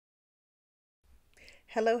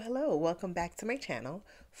Hello, welcome back to my channel.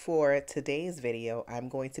 For today's video, I'm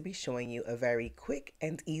going to be showing you a very quick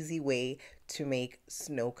and easy way to make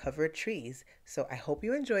snow-covered trees. So I hope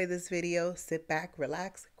you enjoy this video. Sit back,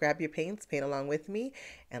 relax, grab your paints, paint along with me,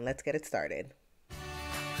 and let's get it started.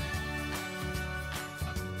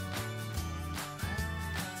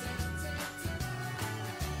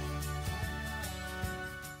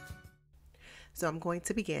 So I'm going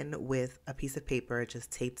to begin with a piece of paper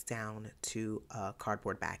just taped down to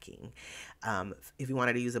cardboard backing. If you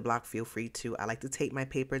wanted to use a block, feel free to. I like to tape my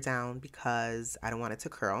paper down because I don't want it to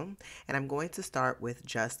curl. And I'm going to start with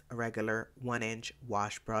just a regular 1-inch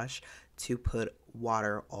wash brush to put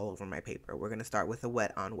water all over my paper. We're going to start with a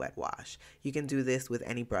wet on wet wash. You can do this with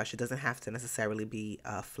any brush. It doesn't have to necessarily be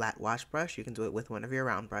a flat wash brush. You can do it with one of your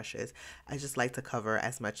round brushes. I just like to cover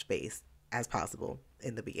as much space as possible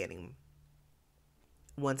in the beginning.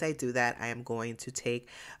 Once I do that, I am going to take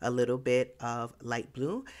a little bit of light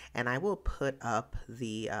blue and I will put up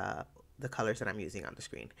the colors that I'm using on the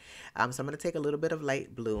screen. So I'm going to take a little bit of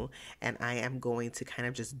light blue and I am going to kind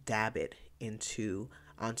of just dab it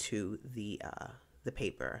onto the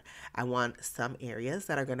paper. I want some areas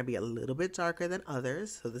that are going to be a little bit darker than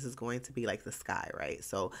others. So this is going to be like the sky, right?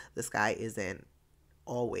 So the sky isn't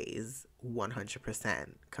always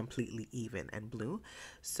 100% completely even and blue,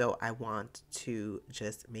 so I want to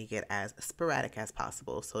just make it as sporadic as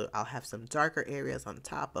possible. So I'll have some darker areas on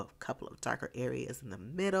top, a couple of darker areas in the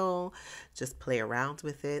middle, just play around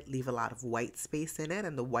with it, leave a lot of white space in it,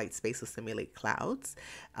 and the white space will simulate clouds.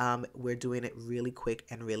 We're doing it really quick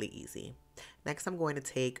and really easy. Next, I'm going to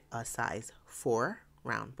take a size 4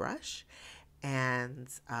 round brush and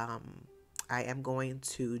I am going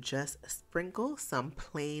to just sprinkle some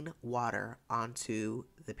plain water onto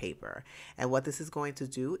the paper. And what this is going to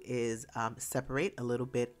do is separate a little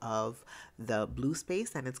bit of the blue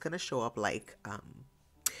space, and it's going to show up like,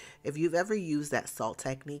 if you've ever used that salt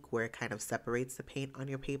technique where it kind of separates the paint on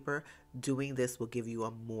your paper, doing this will give you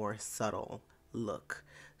a more subtle look.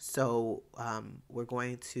 So we're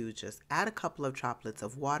going to just add a couple of droplets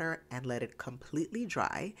of water and let it completely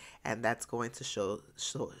dry, and that's going to show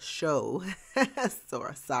sort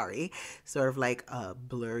of like a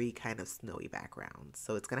blurry kind of snowy background.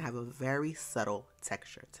 So it's going to have a very subtle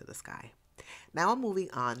texture to the sky. Now I'm moving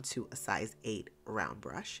on to a size 8 round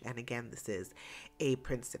brush, and again this is a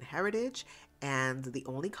Princeton Heritage, and the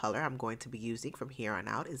only color I'm going to be using from here on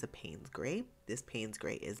out is a Payne's Gray. This Payne's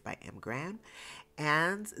Gray is by M. Graham,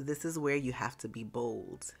 and this is where you have to be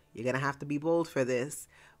bold. You're gonna have to be bold for this.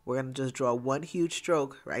 We're gonna just draw one huge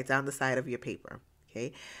stroke right down the side of your paper.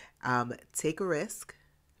 Okay, take a risk.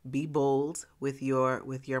 Be bold with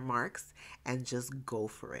your marks and just go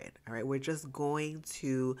for it. All right, we're just going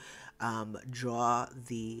to draw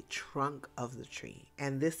the trunk of the tree,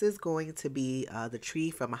 and this is going to be the tree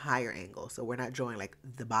from a higher angle. So we're not drawing like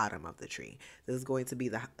the bottom of the tree. This is going to be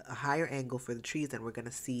a higher angle for the trees, and we're going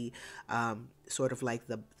to see sort of like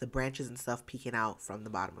the branches and stuff peeking out from the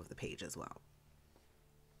bottom of the page as well.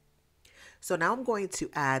 So now I'm going to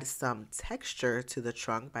add some texture to the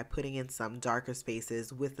trunk by putting in some darker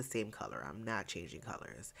spaces with the same color. I'm not changing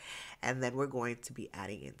colors. And then we're going to be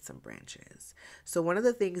adding in some branches. So one of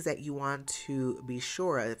the things that you want to be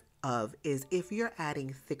sure of is if you're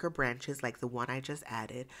adding thicker branches like the one I just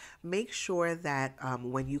added, make sure that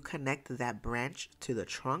when you connect that branch to the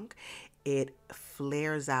trunk, it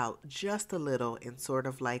flares out just a little in sort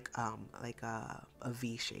of like a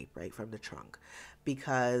V shape, right, from the trunk,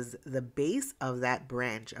 because the base of that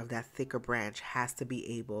branch, of that thicker branch, has to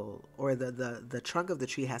be able, or the trunk of the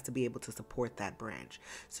tree has to be able to support that branch.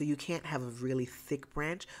 So you can't have a really thick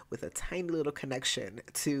branch with a tiny little connection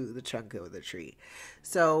to the trunk of the tree.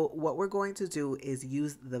 So what we're going to do is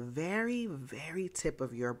use the very, very tip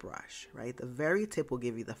of your brush, right? The very tip will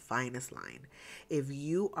give you the finest line. If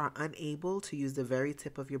you are unable to use the very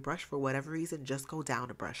tip of your brush for whatever reason, just go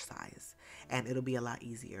down a brush size and it'll be a lot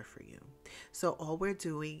easier for you. So all we're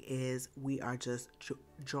doing is we are just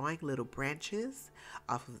drawing little branches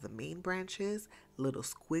off of the main branches, little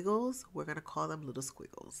squiggles. We're going to call them little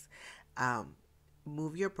squiggles.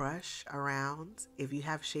 Move your brush around. If you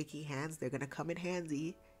have shaky hands, they're going to come in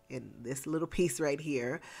handy in this little piece right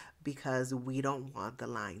here, because we don't want the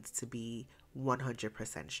lines to be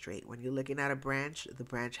 100% straight. When you're looking at a branch, the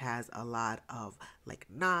branch has a lot of like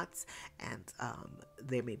knots, and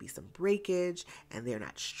there may be some breakage, and they're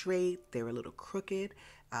not straight, they're a little crooked.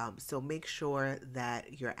 So make sure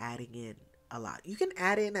that you're adding in a lot. You can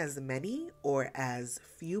add in as many or as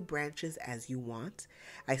few branches as you want.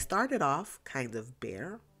 I started off kind of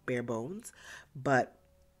bare bones, but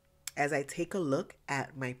as I take a look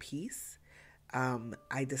at my piece,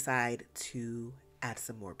 I decide to add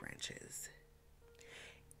some more branches.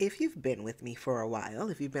 If you've been with me for a while,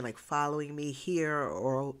 if you've been like following me here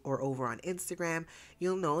or over on Instagram,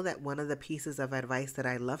 you'll know that one of the pieces of advice that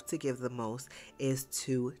I love to give the most is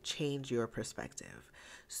to change your perspective.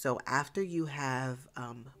 So after you have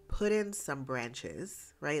put in some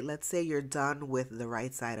branches, right? Let's say you're done with the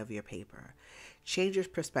right side of your paper. Change your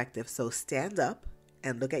perspective. So stand up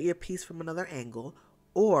and look at your piece from another angle,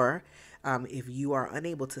 or if you are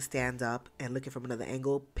unable to stand up and look at it from another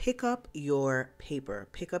angle, pick up your paper,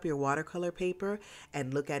 pick up your watercolor paper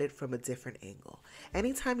and look at it from a different angle.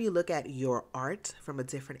 Anytime you look at your art from a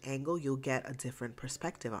different angle, you'll get a different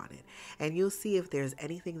perspective on it. And you'll see if there's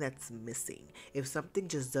anything that's missing, if something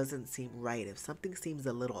just doesn't seem right, if something seems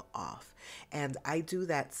a little off. And I do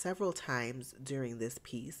that several times during this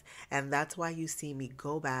piece. And that's why you see me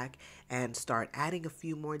go back and start adding a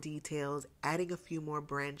few more details, adding a few more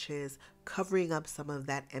branches, covering up some of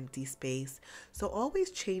that empty space. So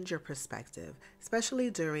always change your perspective,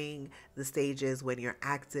 especially during the stages when you're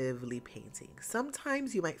actively painting.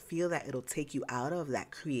 Sometimes you might feel that it'll take you out of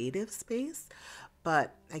that creative space,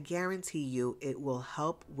 but I guarantee you it will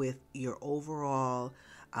help with your overall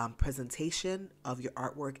presentation of your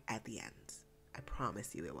artwork at the end. I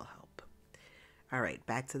promise you it will help. All right,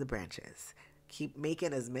 back to the branches. Keep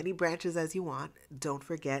making as many branches as you want. Don't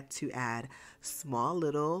forget to add small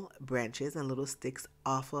little branches and little sticks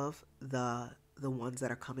off of the ones that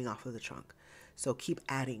are coming off of the trunk. So keep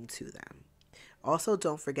adding to them. Also,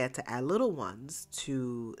 don't forget to add little ones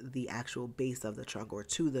to the actual base of the trunk or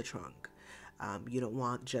to the trunk. You don't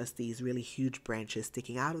want just these really huge branches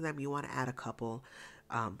sticking out of them. You want to add a couple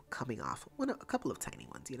coming off, a couple of tiny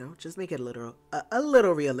ones, just make it a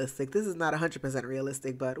little realistic. This is not 100%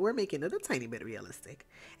 realistic, but we're making it a tiny bit realistic.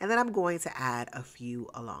 And then I'm going to add a few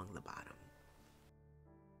along the bottom.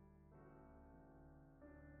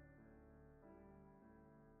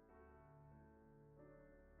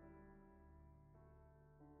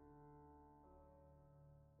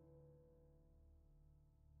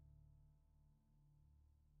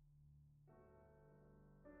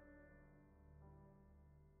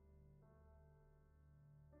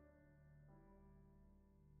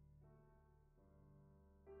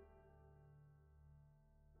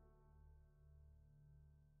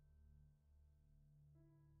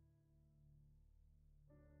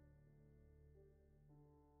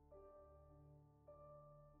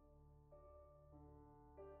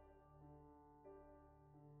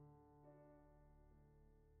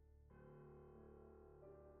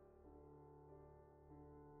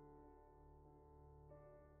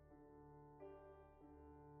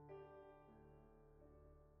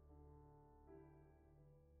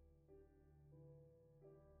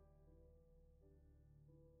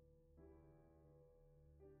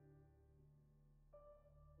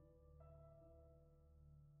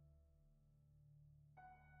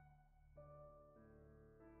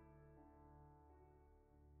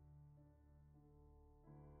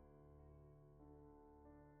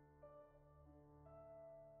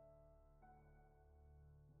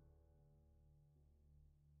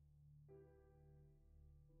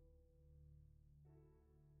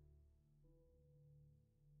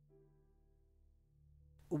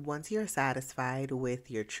 Once you're satisfied with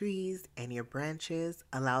your trees and your branches,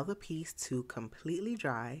 allow the piece to completely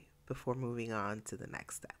dry before moving on to the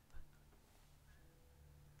next step.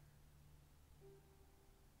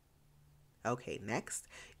 Okay, next,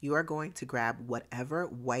 you are going to grab whatever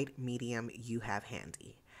white medium you have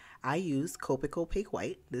handy. I use Copic Opaque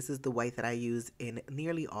White. This is the white that I use in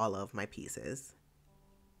nearly all of my pieces.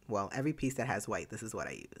 Well, every piece that has white, this is what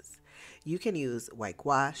I use. You can use white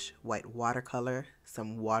gouache, white watercolor,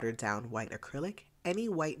 some watered down white acrylic. Any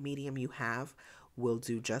white medium you have will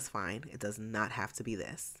do just fine. It does not have to be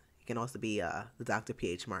this. It can also be the Dr.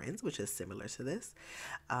 P.H. Martin's, which is similar to this.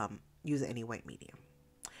 Use any white medium.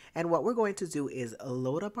 And what we're going to do is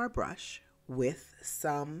load up our brush with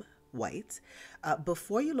some white.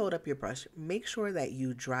 Before you load up your brush, make sure that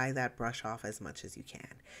you dry that brush off as much as you can.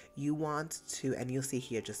 You want to, and you'll see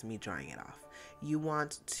here just me drying it off, you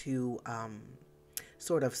want to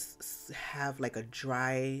sort of have like a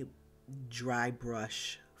dry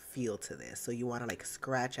brush feel to this. So you want to like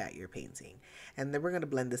scratch at your painting. And then we're going to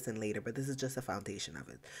blend this in later, but this is just a foundation of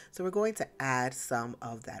it. So we're going to add some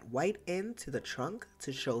of that white into the trunk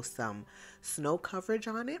to show some snow coverage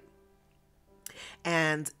on it.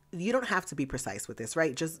 And You don't have to be precise with this,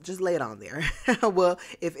 right? Just lay it on there. Well,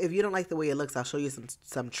 if you don't like the way it looks, I'll show you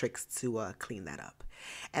some tricks to clean that up.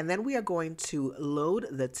 And then we are going to load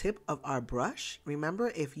the tip of our brush.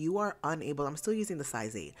 Remember, if you are unable, I'm still using the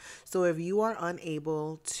size 8. So if you are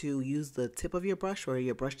unable to use the tip of your brush, or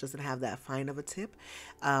your brush doesn't have that fine of a tip,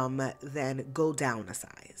 then go down a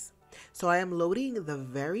size. So I am loading the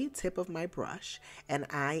very tip of my brush, and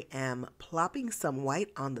I am plopping some white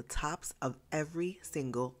on the tops of every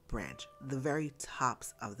single branch, the very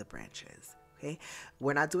tops of the branches. Okay,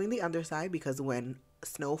 we're not doing the underside, because when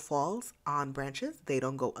snow falls on branches, they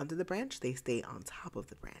don't go under the branch, they stay on top of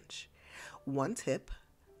the branch. One tip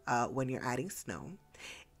when you're adding snow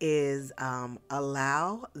is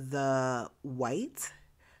allow the white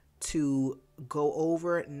to go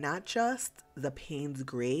over not just the Payne's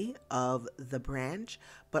gray of the branch,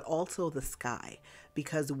 but also the sky,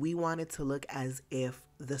 because we want it to look as if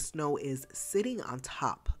the snow is sitting on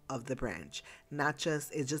top of the branch, not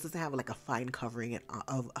just, it just doesn't have like a fine covering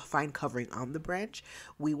on the branch.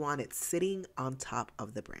 We want it sitting on top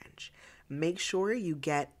of the branch. Make sure you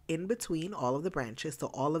get in between all of the branches,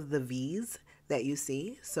 so all of the V's that you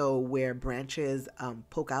see, so where branches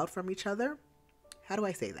poke out from each other. How do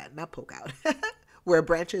I say that? Not poke out. Where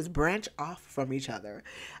branches branch off from each other.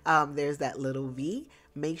 There's that little V.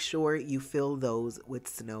 Make sure you fill those with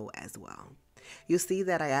snow as well. You'll see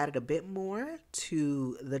that I added a bit more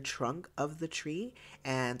to the trunk of the tree,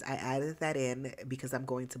 and I added that in because I'm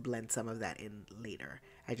going to blend some of that in later.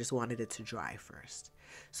 I just wanted it to dry first.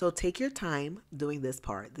 So take your time doing this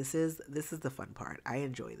part. This is the fun part. I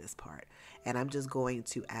enjoy this part. And I'm just going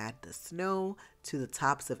to add the snow to the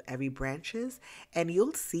tops of every branches, and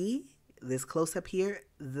you'll see this close up here,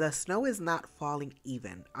 the snow is not falling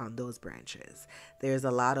even on those branches. There's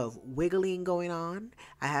a lot of wiggling going on.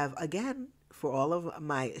 I have, again, for all of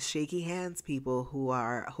my shaky hands people who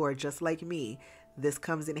are just like me, this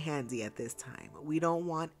comes in handy at this time. We don't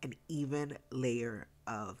want an even layer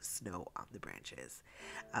of snow on the branches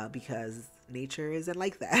because nature isn't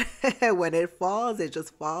like that. When it falls, it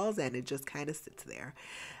just falls and it just kind of sits there.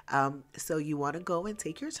 So you want to go and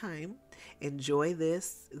take your time, enjoy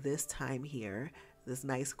this time here, this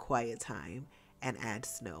nice quiet time, and add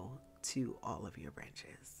snow to all of your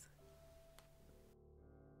branches.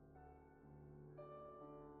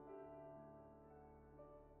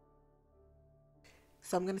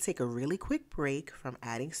 So I'm going to take a really quick break from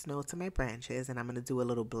adding snow to my branches, and I'm going to do a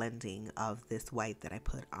little blending of this white that I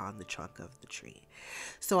put on the trunk of the tree.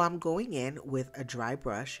 So I'm going in with a dry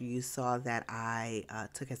brush. You saw that I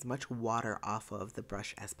took as much water off of the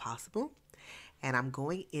brush as possible, and I'm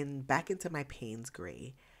going in back into my Payne's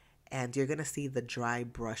gray, and you're going to see the dry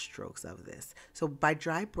brush strokes of this. So by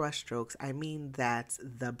dry brush strokes, I mean that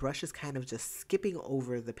the brush is kind of just skipping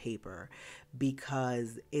over the paper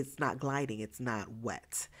because it's not gliding, it's not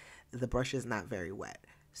wet. The brush is not very wet.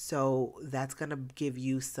 So that's going to give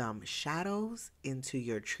you some shadows into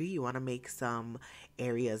your tree. You want to make some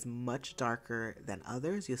areas much darker than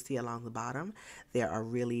others. You'll see along the bottom, there are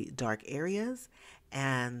really dark areas.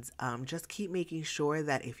 And just keep making sure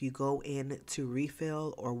that if you go in to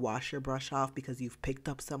refill or wash your brush off because you've picked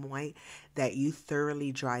up some white, that you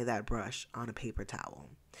thoroughly dry that brush on a paper towel,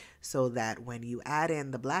 so that when you add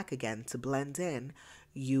in the black again to blend in,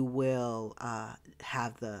 you will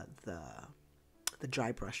have the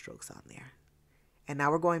dry brush strokes on there. And now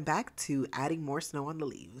we're going back to adding more snow on the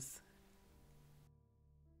leaves.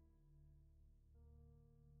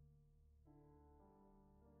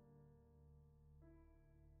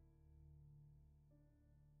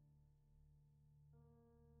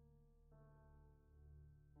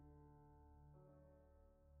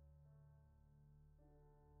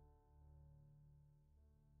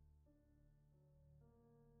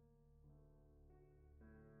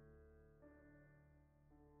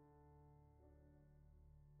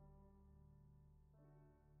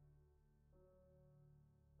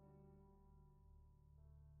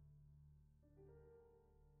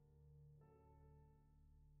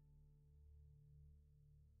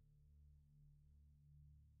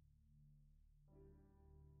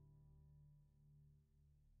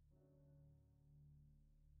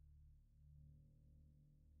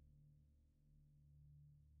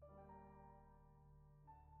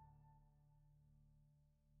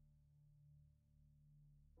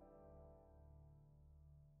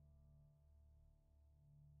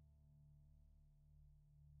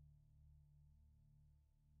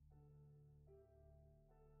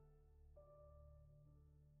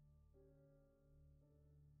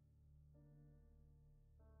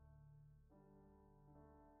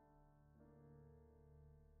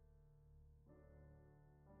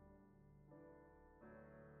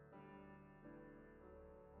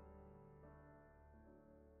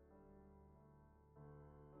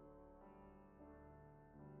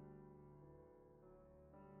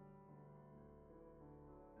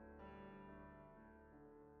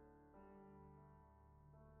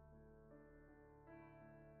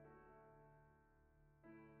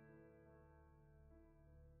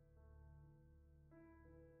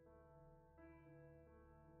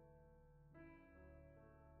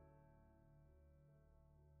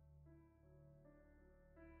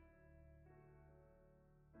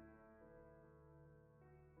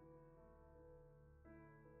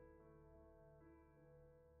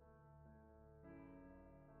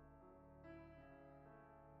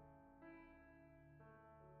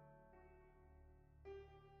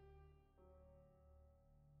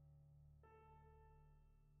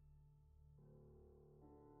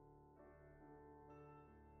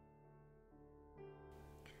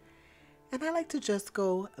 And I like to just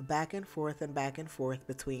go back and forth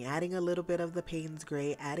between adding a little bit of the Payne's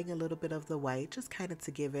gray, adding a little bit of the white, just kind of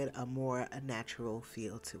to give it a natural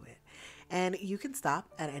feel to it. And you can stop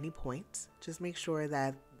at any point. Just make sure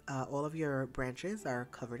that all of your branches are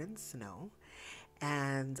covered in snow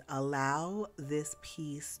and allow this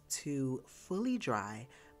piece to fully dry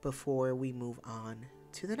before we move on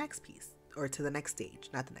to the next piece, or to the next stage,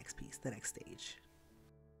 not the next piece, the next stage.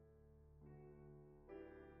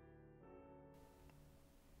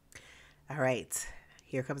 All right,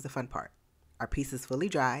 here comes the fun part. Our piece is fully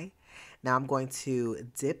dry. Now I'm going to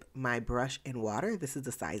dip my brush in water. This is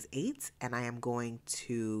the size 8, and I am going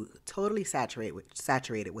to totally saturate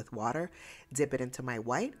it with water, dip it into my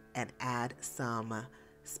white, and add some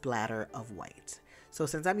splatter of white. So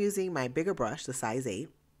since I'm using my bigger brush, the size 8,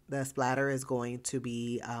 the splatter is going to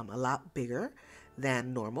be a lot bigger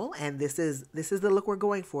than normal, and this is the look we're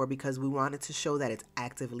going for because we want it to show that it's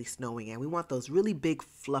actively snowing, and we want those really big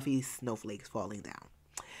fluffy snowflakes falling down.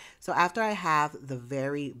 So after I have the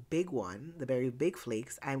very big one, the very big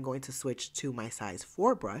flakes, I'm going to switch to my size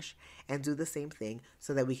 4 brush and do the same thing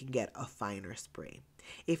so that we can get a finer spray.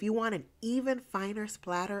 If you want an even finer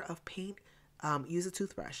splatter of paint, use a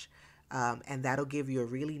toothbrush. And that'll give you a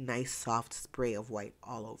really nice soft spray of white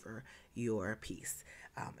all over your piece.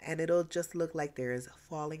 And it'll just look like there's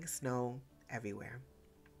falling snow everywhere.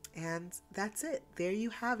 And that's it. There you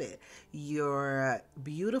have it. Your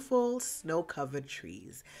beautiful snow-covered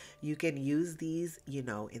trees. You can use these, you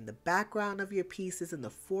know, in the background of your pieces, in the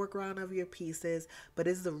foreground of your pieces, but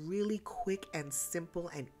it's a really quick and simple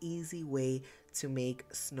and easy way to make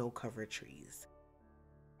snow-covered trees.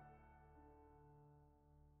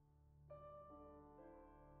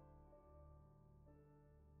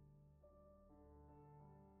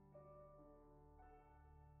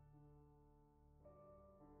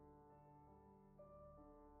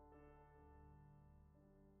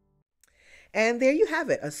 And there you have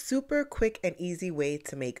it, a super quick and easy way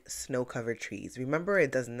to make snow-covered trees. Remember,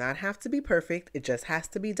 it does not have to be perfect, it just has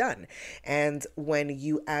to be done. And when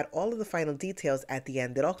you add all of the final details at the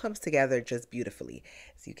end, it all comes together just beautifully,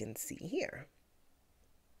 as you can see here.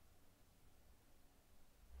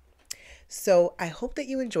 So I hope that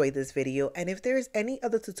you enjoyed this video, and if there's any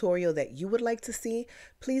other tutorial that you would like to see,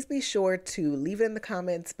 please be sure to leave it in the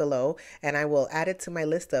comments below and I will add it to my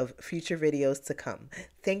list of future videos to come.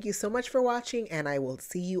 Thank you so much for watching, and I will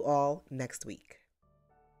see you all next week.